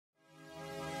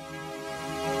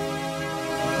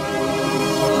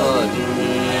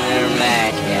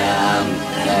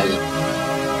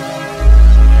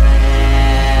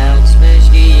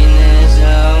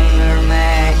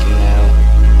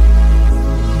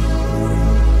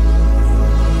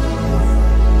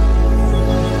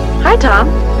Hi, Tom.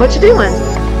 What you doing?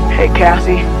 Hey,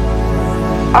 Cassie.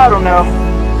 I don't know.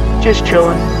 Just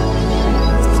chilling.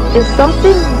 Is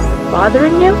something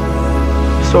bothering you?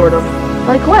 Sort of.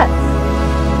 Like what?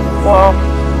 Well,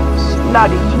 it's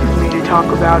not easy for me to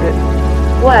talk about it.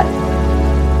 What?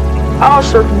 I was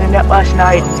surfing the net last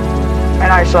night, and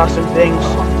I saw some things.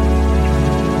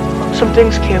 Some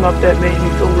things came up that made me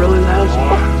feel really lousy.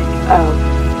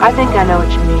 Oh, I think I know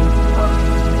what you mean.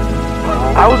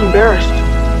 I was embarrassed.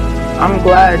 I'm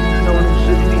glad no one was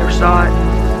with me or saw it.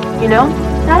 You know,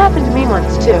 that happened to me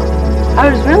once too. I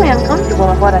was really uncomfortable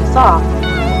with what I saw.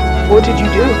 What did you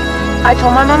do? I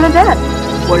told my mom and dad.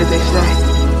 What did they say?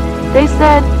 They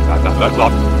said...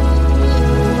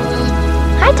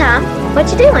 Hi, Tom. What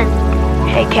you doing?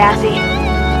 Hey, Cassie.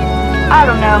 I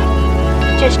don't know.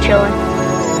 Just chilling.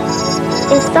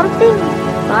 Is something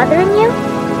bothering you?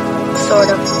 Sort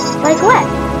of. Like what?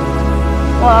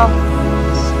 Well,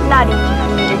 it's not easy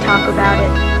for me to talk about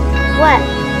it. What?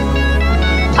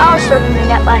 I was surfing the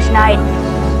net last night,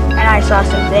 and I saw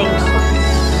some things.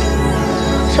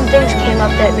 Some things came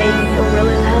up that made me feel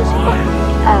really lousy.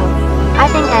 Oh, I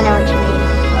think I know what you mean.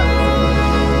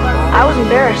 I was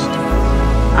embarrassed.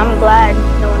 I'm glad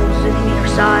no one was with me or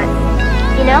saw it.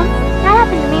 You know, that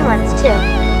happened to me once too.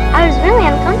 I was really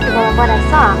uncomfortable with what I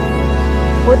saw.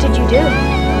 What did you do?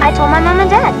 I told my mom and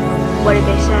dad. What did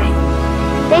they say?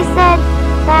 They said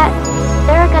that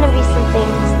there are going to be some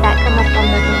things that come up on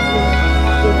the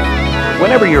computer.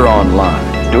 Whenever you're online,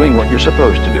 doing what you're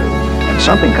supposed to do, and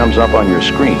something comes up on your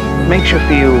screen that makes you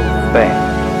feel bad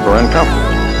or uncomfortable,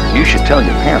 you should tell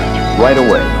your parents right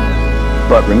away.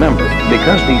 But remember,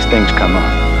 because these things come up,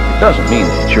 it doesn't mean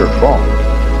that it's your fault.